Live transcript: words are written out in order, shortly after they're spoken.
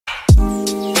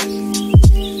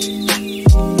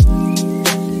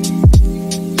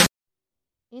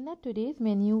our today's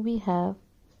menu we have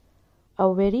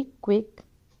a very quick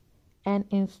and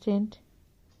instant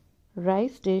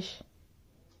rice dish.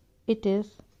 It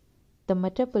is the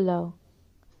Matar Pulao.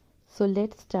 So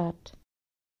let's start.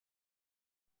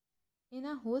 In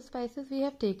our whole spices we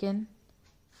have taken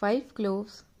 5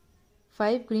 cloves,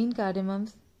 5 green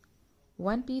cardamoms,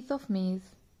 1 piece of maize,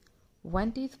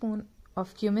 1 teaspoon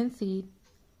of cumin seed,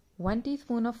 1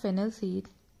 teaspoon of fennel seed,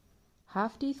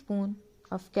 half teaspoon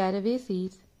of caraway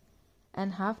seeds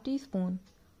and half teaspoon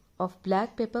of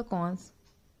black peppercorns,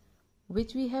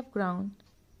 which we have ground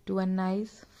to a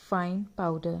nice fine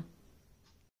powder.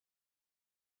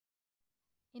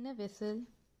 In a vessel,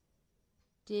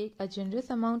 take a generous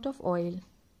amount of oil,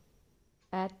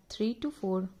 add 3 to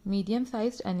 4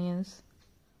 medium-sized onions,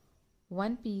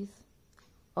 1 piece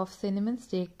of cinnamon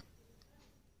stick,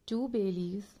 2 bay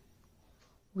leaves.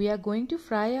 We are going to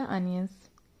fry our onions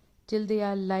till they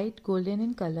are light golden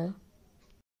in color.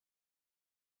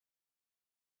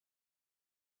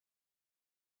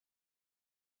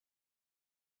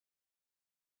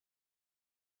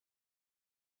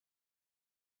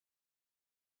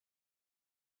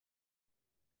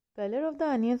 Color of the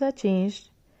onions are changed.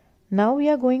 Now we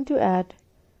are going to add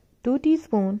 2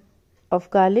 teaspoons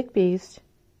of garlic paste,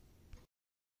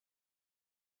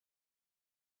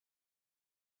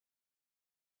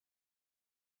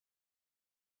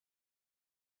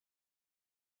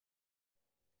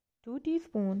 2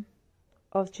 teaspoons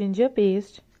of ginger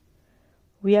paste.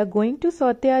 We are going to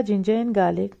saute our ginger and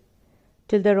garlic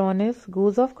till the rawness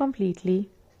goes off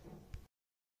completely.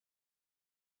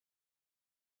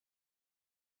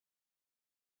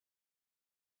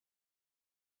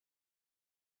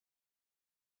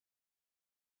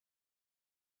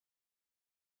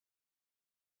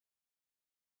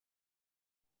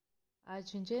 Our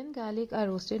ginger and garlic are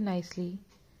roasted nicely.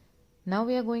 Now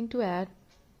we are going to add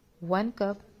 1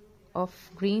 cup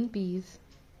of green peas,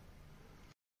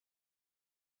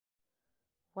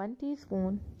 1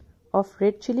 teaspoon of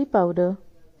red chili powder,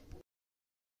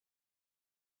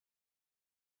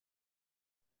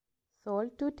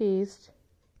 salt to taste,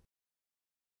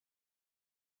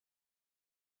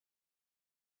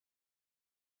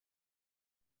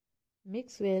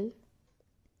 mix well.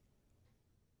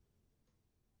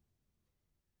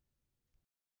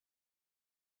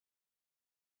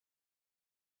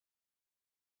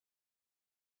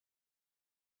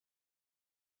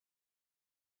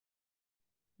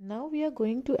 Now we are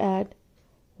going to add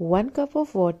 1 cup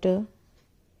of water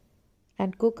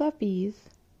and cook our peas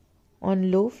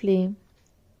on low flame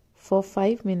for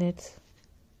 5 minutes.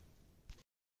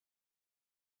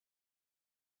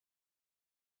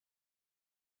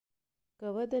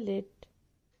 Cover the lid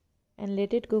and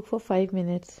let it cook for 5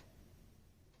 minutes.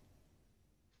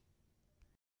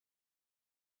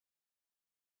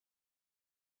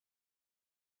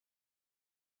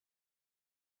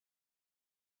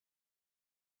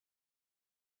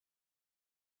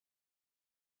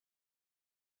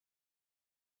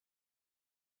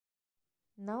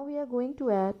 Now we are going to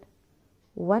add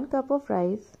 1 cup of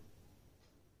rice,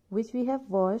 which we have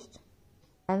washed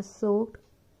and soaked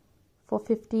for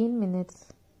 15 minutes.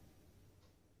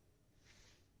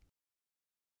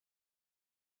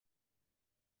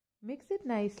 Mix it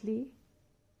nicely.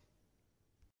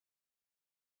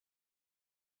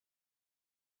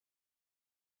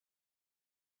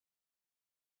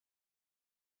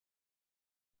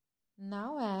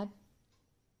 Now add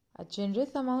a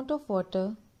generous amount of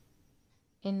water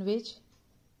in which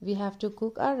we have to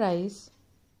cook our rice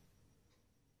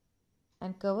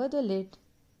and cover the lid.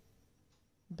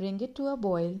 Bring it to a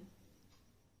boil.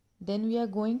 Then we are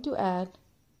going to add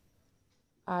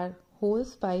our whole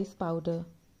spice powder.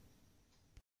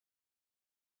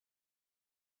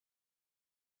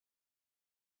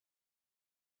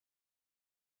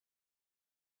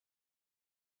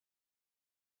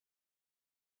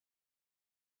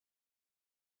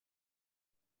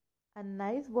 A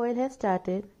nice boil has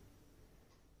started.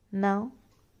 Now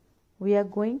we are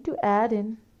going to add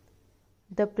in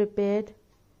the prepared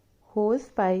whole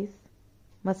spice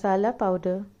masala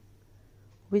powder,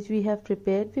 which we have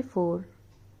prepared before.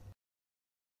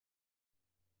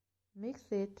 Mix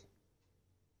it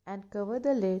and cover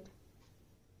the lid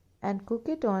and cook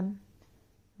it on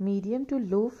medium to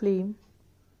low flame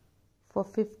for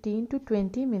 15 to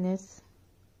 20 minutes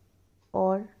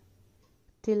or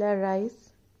till our rice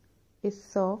is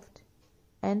soft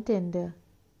and tender.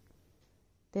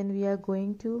 Then we are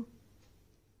going to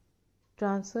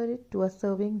transfer it to a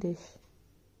serving dish.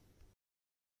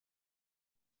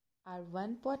 Our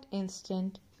 1-pot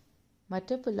instant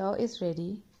Matar Pulao is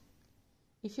ready.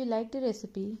 If you like the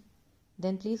recipe,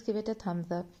 then please give it a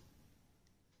thumbs up.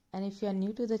 And if you are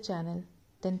new to the channel,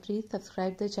 then please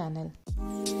subscribe the channel.